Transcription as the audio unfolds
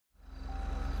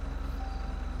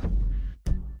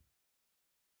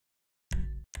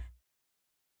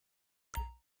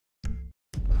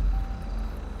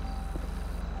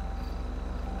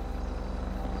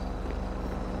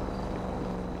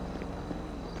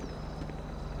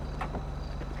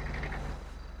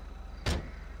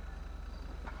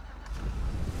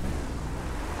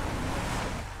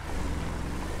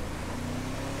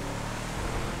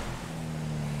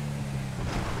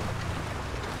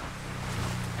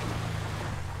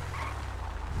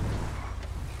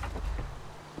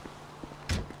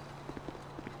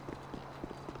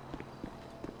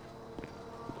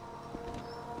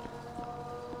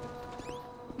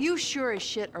You sure as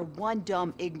shit are one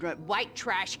dumb, ignorant, white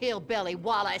trash hillbilly,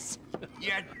 Wallace.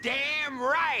 You're damn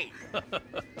right!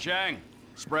 Chang,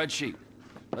 spreadsheet.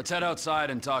 Let's head outside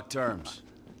and talk terms.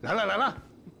 来了来了，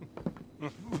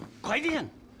快点！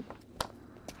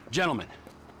 Gentlemen,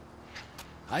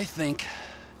 I think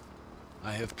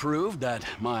I have proved that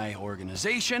my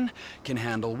organization can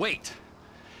handle weight.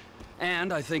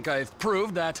 And I think I've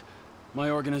proved that my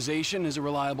organization is a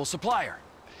reliable supplier.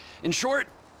 In short,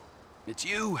 it's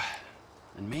you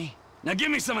and me. Now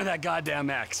give me some of that goddamn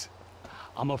X.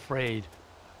 I'm afraid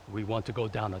we want to go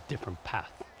down a different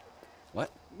path.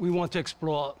 What? We want to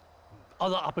explore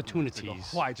other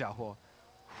opportunities. 坏家伙，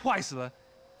坏死了！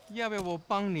要不要我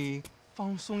帮你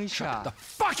放松一下 The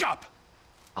fuck up!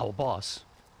 Our boss,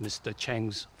 Mr.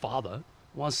 Cheng's father,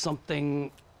 wants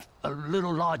something a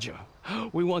little larger.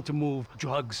 We want to move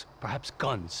drugs, perhaps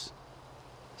guns.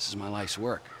 This is my life's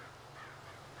work.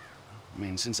 I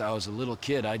mean, since I was a little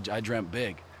kid, I dreamt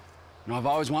big. You know, I've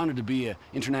always wanted to be an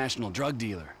international drug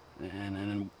dealer and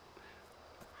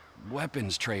a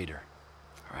weapons trader.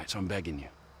 All right, so I'm begging you.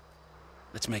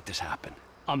 Let's make this happen.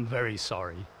 I'm very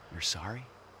sorry. You're sorry?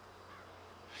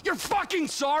 You're fucking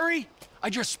sorry? I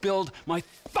just spilled my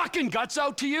fucking guts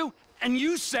out to you, and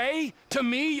you say to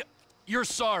me, you're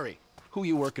sorry. Who are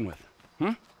you working with?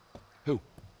 Hmm? Who?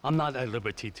 I'm not at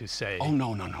liberty to say. Oh,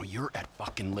 no, you're at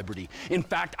fucking liberty. In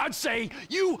fact, I'd say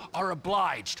you are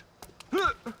obliged.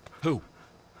 Who?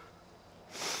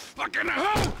 Fucking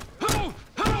who? Who?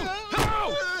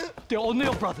 The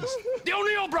O'Neill brothers. The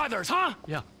O'Neill brothers, huh?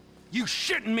 Yeah. You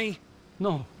shitting me?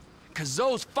 No. Cause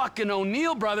those fucking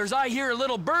O'Neill brothers, I hear a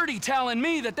little birdie telling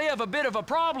me that they have a bit of a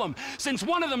problem, since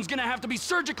one of them's gonna have to be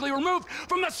surgically removed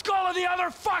from the skull of the other.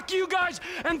 Fuck you guys,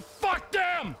 and fuck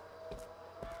them!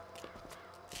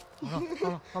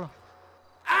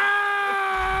 Ah!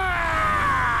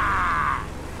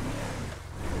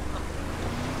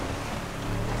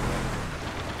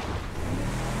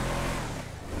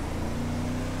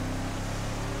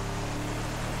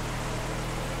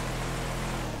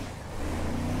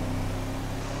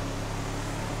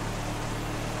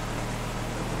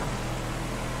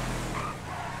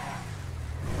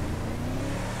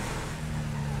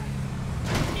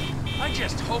 I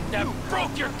just hope that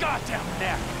broke your goddamn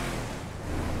neck!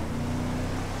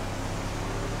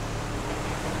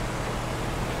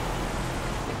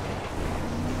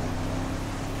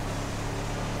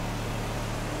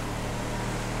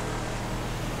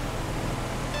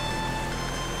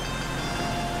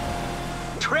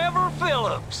 Trevor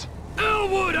Phillips.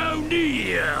 Elwood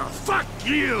O'Neill! Fuck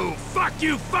you! Fuck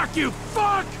you! Fuck you!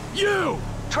 Fuck you!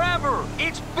 Trevor,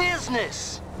 it's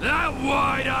business. That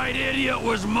wide-eyed idiot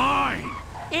was mine!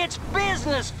 It's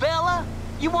business, fella.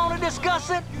 You want to discuss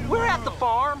it? We're at the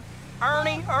farm.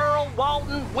 Ernie, Earl,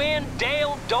 Walton, Wynn,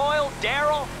 Dale, Doyle,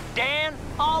 Darrell, Dan,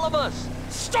 all of us.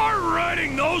 Start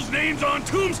writing those names on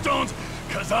tombstones,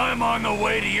 cause I'm on the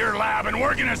way to your lab and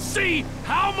we're gonna see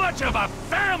how much of a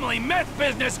family meth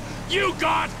business you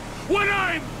got when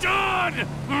I'm done!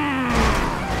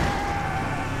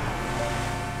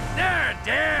 They're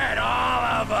dead, all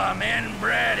of them,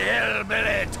 inbred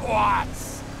hillbilly twats!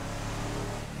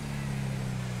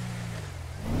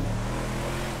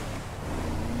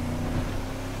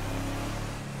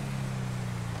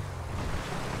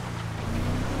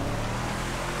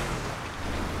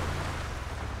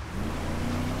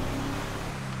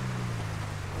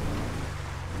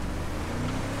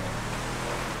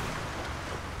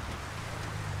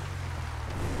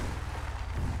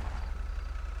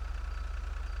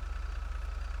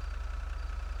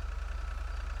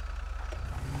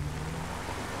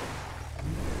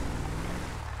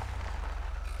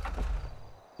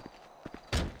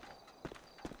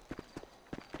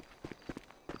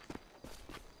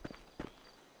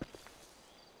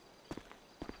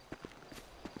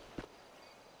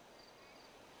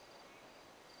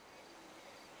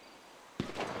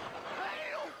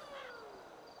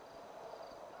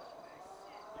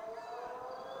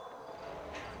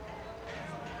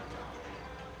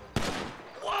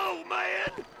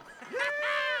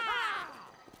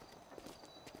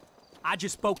 I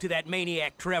just spoke to that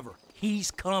maniac Trevor.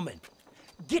 He's coming.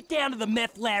 Get down to the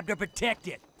meth lab to protect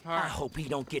it. I hope he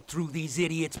don't get through these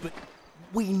idiots, but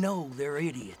we know they're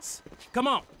idiots. Come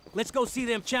on, let's go see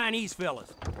them Chinese fellas.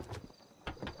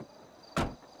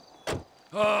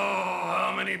 Oh,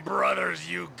 how many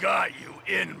brothers you got, you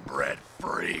inbred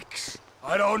freaks?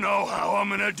 I don't know how I'm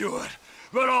gonna do it,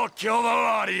 but I'll kill the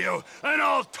lot of you, and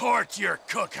I'll torch your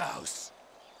cookhouse.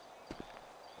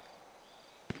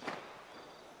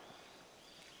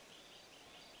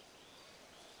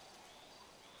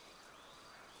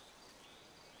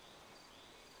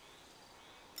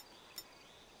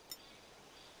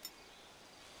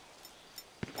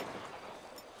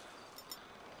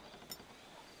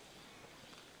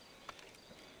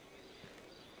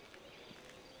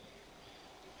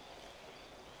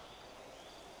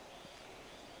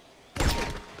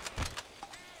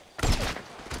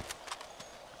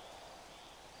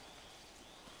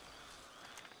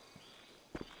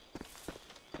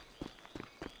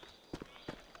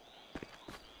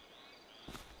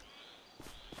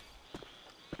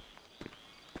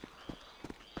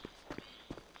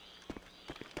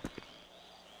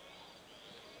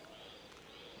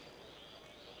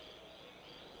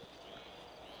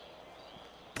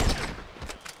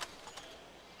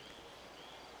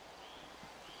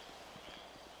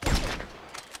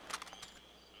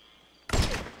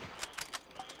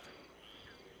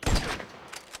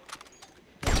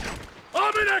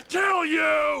 gonna kill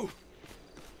you!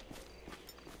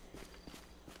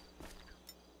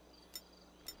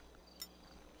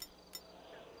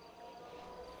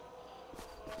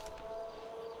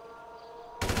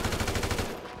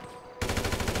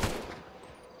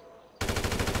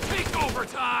 Take over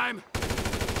time!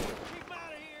 Keep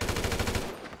out of here!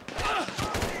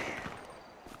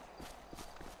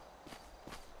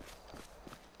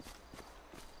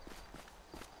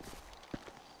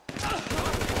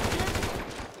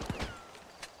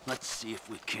 Let's see if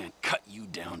we can't cut you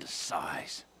down to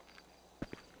size.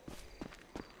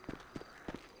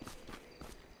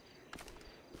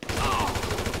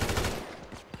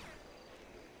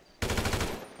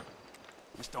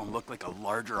 This don't look like a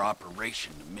larger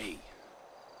operation to me.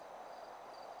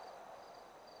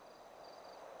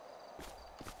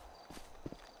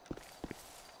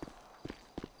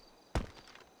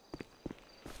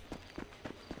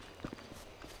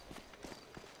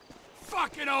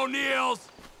 Fucking O'Neills!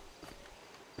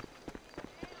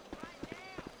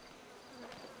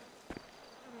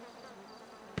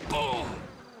 Oh!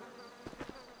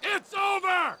 It's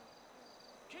over!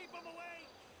 Keep them away!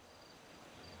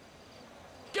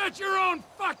 Get your own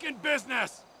fucking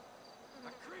business!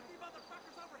 The creepy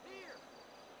motherfuckers over here!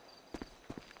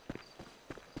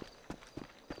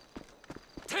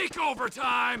 Take over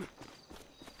time!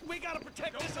 We gotta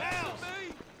protect this house!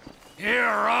 Here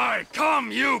I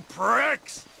come, you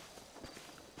pricks!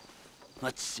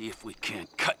 Let's see if we can't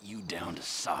cut you down to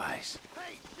size.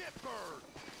 Hey, shitbird!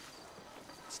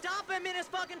 Stop him in his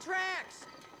fucking tracks!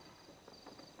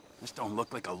 This don't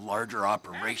look like a larger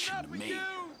operation to me.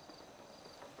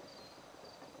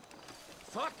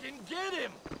 Fucking get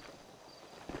him!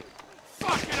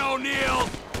 Fucking O'Neill!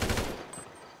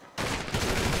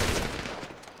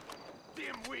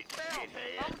 Dimwit,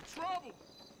 shithead! I'm in trouble!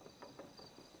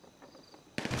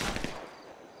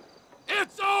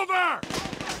 It's over!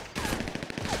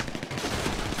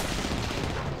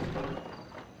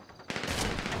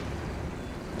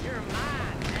 You're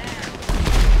mine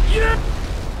now.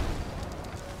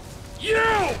 You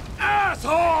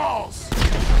assholes!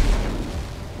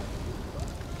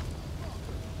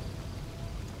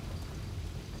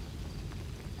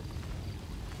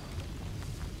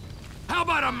 How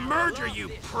about a merger, you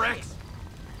pricks?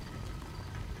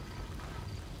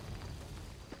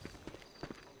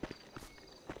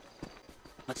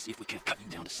 Let's see if we can't cut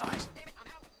you down to size.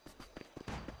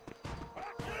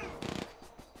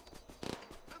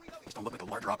 This don't look like a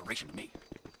larger operation to me.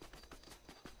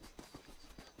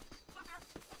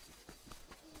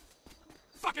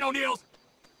 Fucking O'Neills!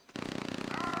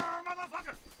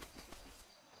 Motherfucker!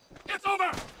 It's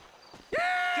over!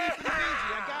 Keep me busy,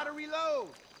 I gotta reload!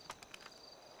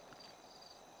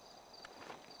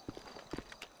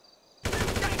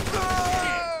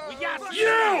 We got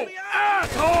You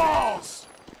assholes!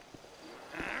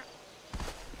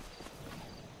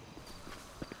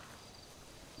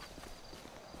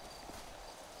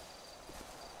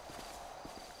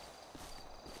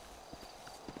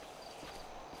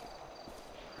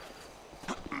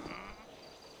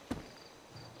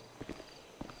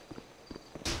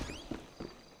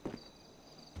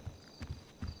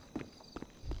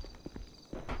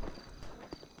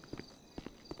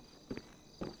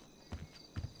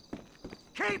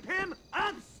 Keep him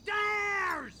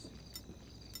upstairs!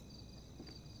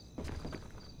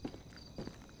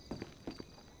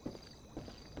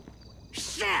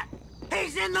 Shit!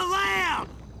 He's in the lab!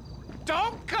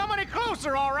 Don't come any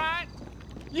closer, all right?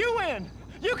 You win.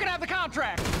 You can have the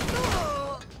contract.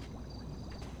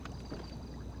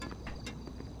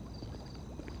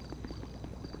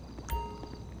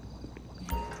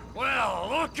 Well,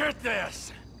 look at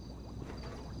this!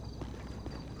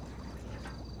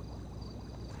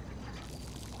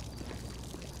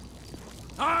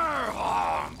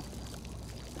 Arrgh!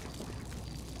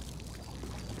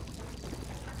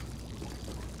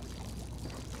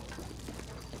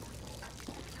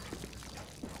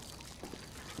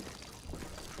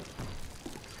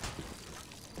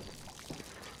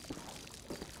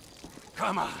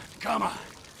 Come on, come on.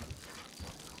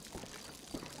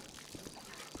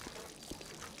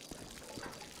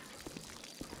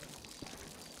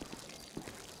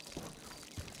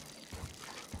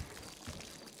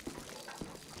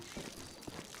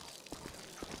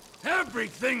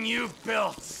 Everything you've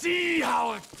built, see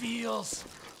how it feels?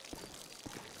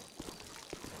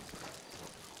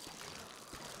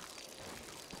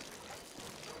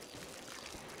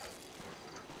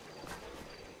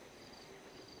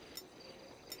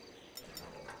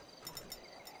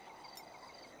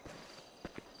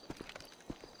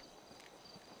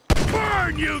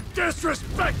 Burn, you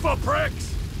disrespectful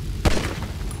pricks!